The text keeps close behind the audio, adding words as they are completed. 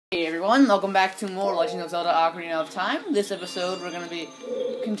everyone, welcome back to more Legend of Zelda Ocarina of Time. This episode, we're going to be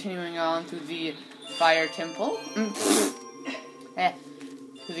continuing on to the Fire Temple. To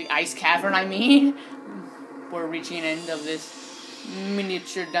the Ice Cavern, I mean. We're reaching an end of this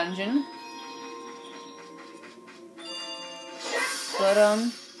miniature dungeon. But,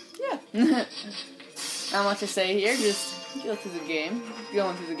 yeah. Not much to say here, just go through the game.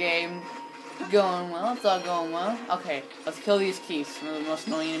 Going through the game. Going well, it's all going well. Okay, let's kill these keys, one of the most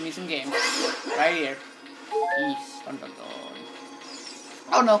annoying enemies in games. Right here. Keys. Dun, dun, dun.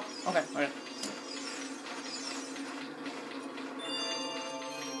 Oh no. Okay, alright.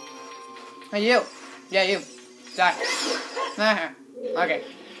 Hey you! Yeah, you. Die. Okay.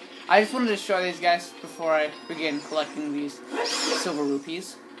 I just wanted to show these guys before I begin collecting these silver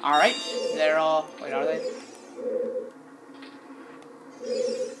rupees. Alright, they're all... Wait, are they?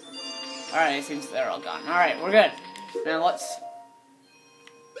 Alright, it seems they're all gone. Alright, we're good. Now let's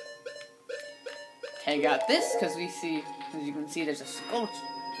take out this, because we see, as you can see, there's a skull,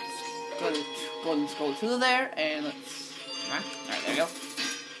 golden skull too there, and let's, alright, there we go.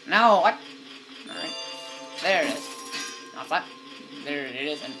 Now, what? Alright, there it is. Not that. There it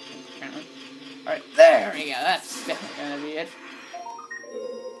is, and apparently. Alright, there we go, that's definitely gonna be it.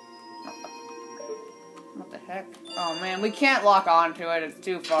 What the heck? Oh man, we can't lock onto it, it's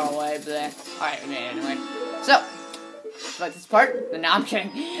too far away, but alright, we made it anyway. So, like this part? No, I'm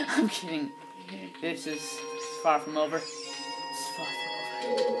kidding. I'm kidding. This is far from over. It's far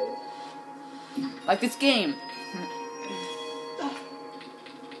from over. Like this game.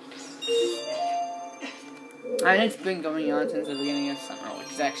 I mean, it's been going on since the beginning of summer,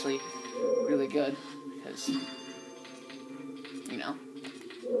 which is actually really good, because, you know.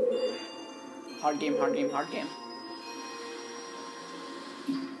 Hard game, hard game, hard game.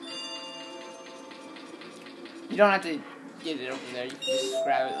 You don't have to get it over there, you can just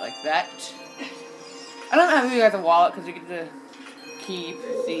grab it like that. I don't know how you got the wallet, because you get to keep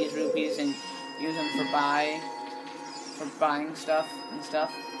these rupees and use them for buying stuff and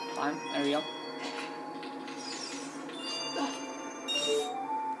stuff. Fine, there we go.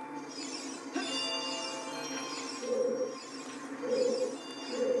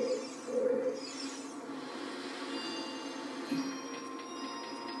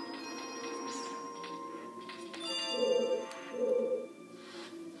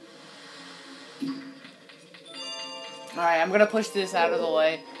 Alright, I'm gonna push this out of the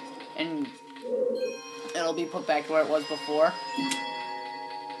way, and it'll be put back to where it was before.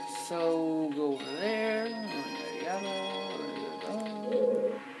 So, go over there,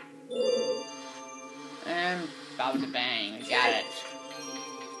 and bada bang, got it.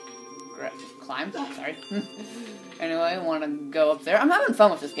 Climb, sorry. Anyway, I want to go up there. I'm having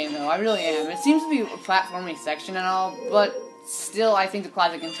fun with this game though, I really am. It seems to be a platforming section and all, but still, I think the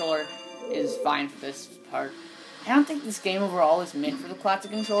classic controller is fine for this part. I don't think this game overall is meant for the classic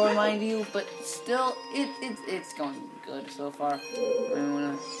controller, mind you, but still, it's going good so far. I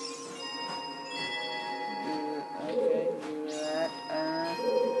wanna do that.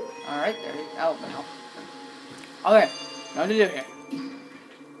 Alright, there we go. Oh, no. Okay, what to do here?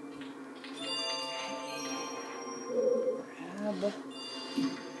 Grab.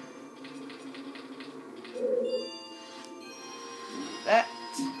 That.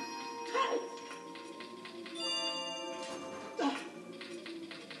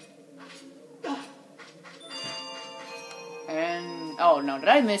 And, oh no, did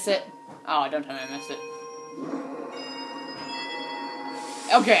I miss it? Oh, don't tell me I missed it.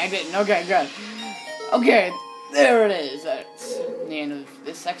 Okay, I didn't. Okay, good. Okay, there it is. That's the end of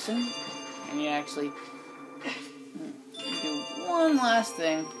this section. And you actually do one last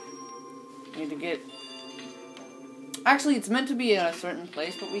thing. You need to get... Actually, it's meant to be in a certain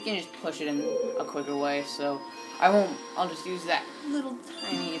place, but we can just push it in a quicker way, so I'll just use that little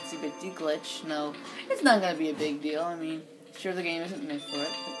tiny itsy-bitsy glitch. No, it's not gonna be a big deal. I mean, sure, the game isn't meant for it,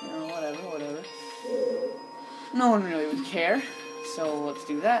 but, you know, whatever. No one really would care, so let's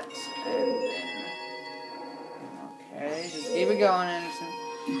do that. And then, okay, just keep it going, Anderson.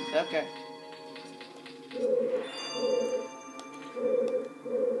 Okay.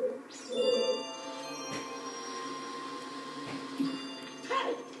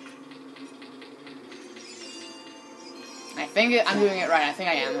 I think I'm doing it right. I think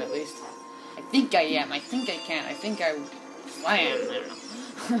I am, at least. I think I am. I think I can. I think I slam. I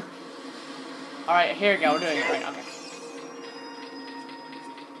don't know. Alright, here we go. We're doing it right. Okay.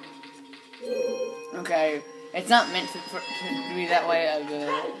 Okay. It's not meant to be that way,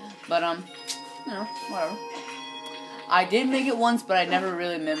 but, you know, whatever. I did make it once, but I never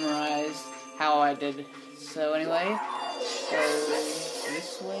really memorized how I did. So, anyway. So,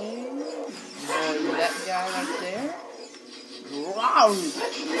 this way. Avoid that guy right there. Wow!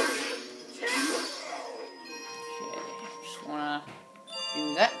 Okay, just wanna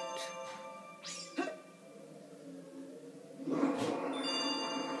do that.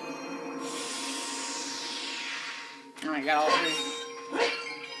 Alright, got all three.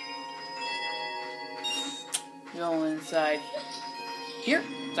 Go inside here.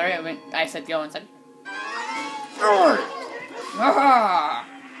 Sorry, I said go inside. Ah!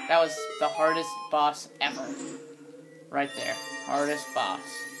 That was the hardest boss ever. Right there. Hardest boss.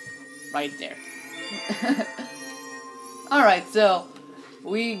 Right there. Alright, so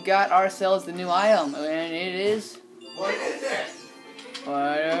we got ourselves the new item, and it is... What is it?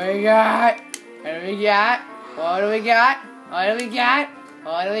 What do we got? What do we got? What do we got? What do we got?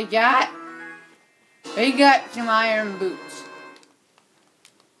 What do we got? We got some iron boots.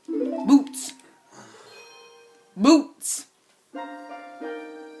 Boots. Boots.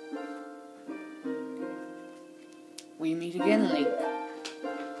 We meet again, Link.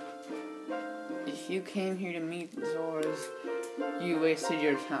 If you came here to meet Zoras, you wasted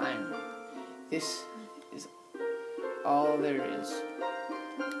your time. This is all there is.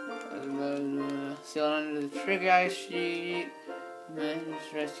 Sealed under the trick ice sheet. Managed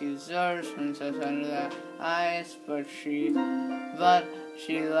to rescue Zoras from under the ice, but she left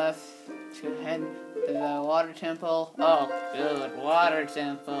to head to the water temple. Oh, good, water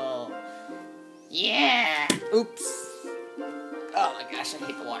temple. Yeah! Oops. Oh my gosh, I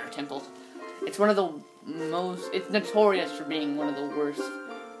hate the water temple. It's one of the it's notorious for being one of the worst.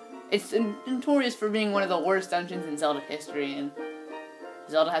 It's notorious for being one of the worst dungeons in Zelda history, and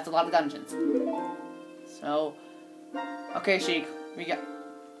Zelda has a lot of dungeons. So, okay, Sheik, we got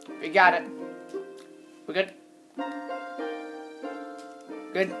it. We good?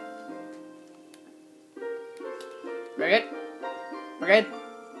 Good? We're good? We're good?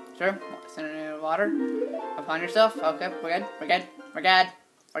 Sure? Send water upon yourself? Okay, we're good? We're good? We're good?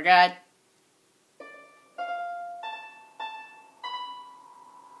 We're good?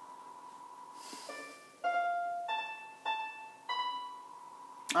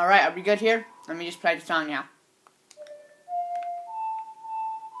 Alright, are we good here? Let me just play the song now.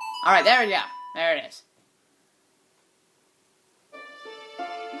 Alright, there we go. There it is.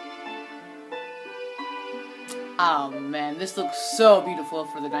 Oh man, this looks so beautiful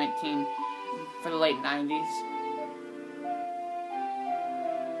for the late 90s.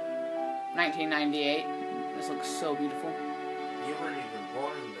 1998. This looks so beautiful. You weren't even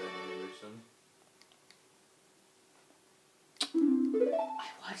born then, Anderson.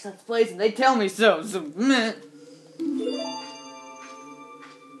 I watch Let's Plays and they tell me so, meh.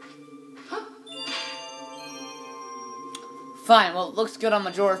 Fine, well, it looks good on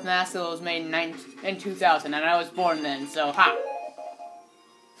Majora's Mask, so it was made in 2000, and I was born then, so ha!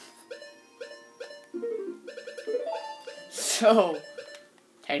 So,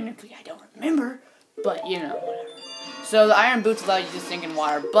 technically I don't remember, but, you know, whatever. So, the iron boots allow you to sink in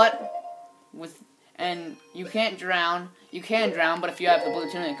water, and you can't drown. You can drown, but if you have the blue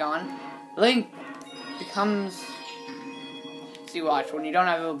tunic on, Link becomes... See, watch, when you don't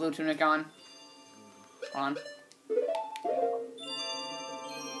have a blue tunic on, hold on.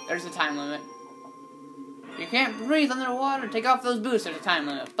 There's a time limit. You can't breathe underwater. Take off those boots. There's a time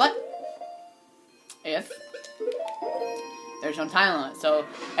limit. But if there's no time limit, so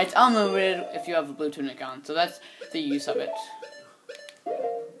it's unlimited if you have the blue tunic on. So that's the use of it.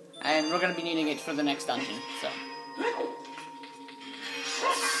 And we're gonna be needing it for the next dungeon. So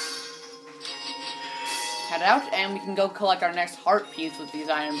head out, and we can go collect our next heart piece with these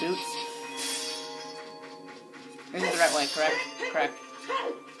iron boots. This is the right way, correct? Correct.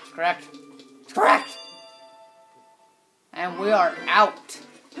 Correct. Correct! And we are out.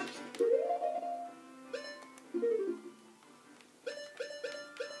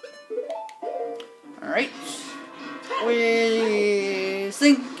 Alright. We're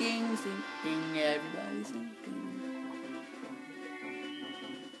sinking, everybody's sinking.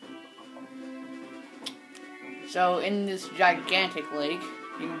 So, in this gigantic lake,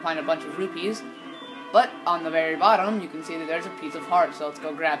 you can find a bunch of rupees. But on the very bottom, you can see that there's a piece of heart, so let's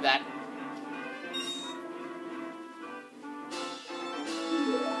go grab that.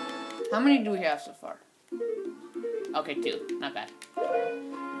 How many do we have so far? Okay, 2. Not bad.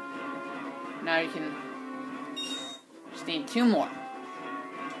 Now you can... just need 2 more.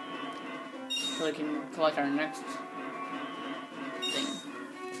 So we can collect our next thing.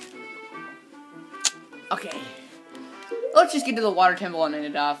 Okay. Let's just get to the water temple and end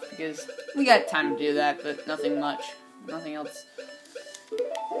it off, because we got time to do that, but nothing much. Nothing else.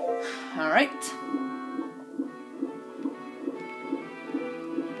 Alright.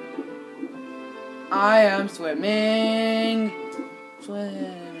 I am swimming.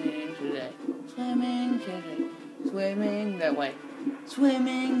 Swimming today. Swimming today. Swimming that way.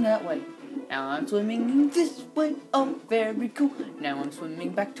 Swimming that way. Now I'm swimming this way. Oh, very cool. Now I'm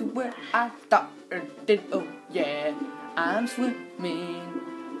swimming back to where I started. Oh, yeah. I'm swimming.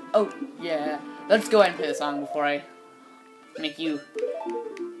 Oh, yeah. Let's go ahead and play the song before I make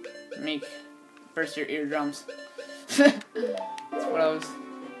burst your eardrums. That's what I was.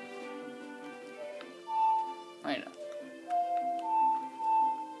 I know.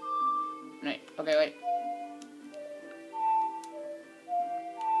 Wait, okay, wait.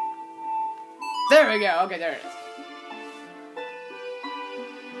 There we go, okay, there it is.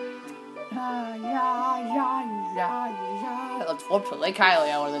 Let's warp to Lake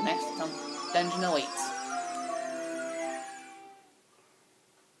Hylia where the next dungeon awaits.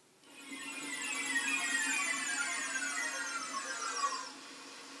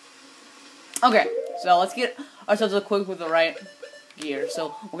 Okay, so let's get ourselves equipped with the right gear.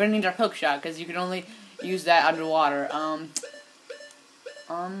 So we're gonna need our hook shot because you can only use that underwater.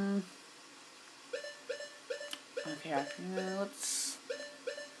 Okay, let's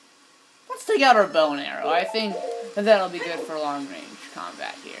take out our bow and arrow. I think that'll be good for long range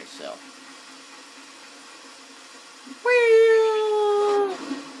combat here. So.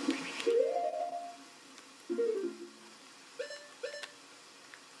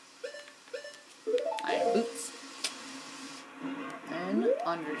 Iron boots. And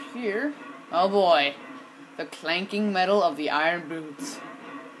under here, oh boy, the clanking metal of the iron boots.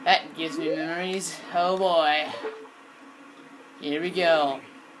 That gives me memories. Oh boy. Here we go.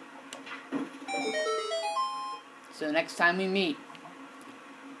 So next time we meet,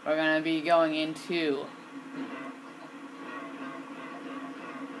 we're gonna be going into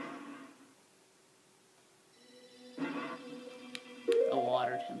a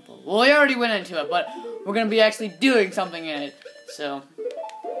water temple. Well, we already went into it, but we're gonna be actually doing something in it. So,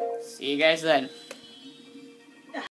 see you guys then.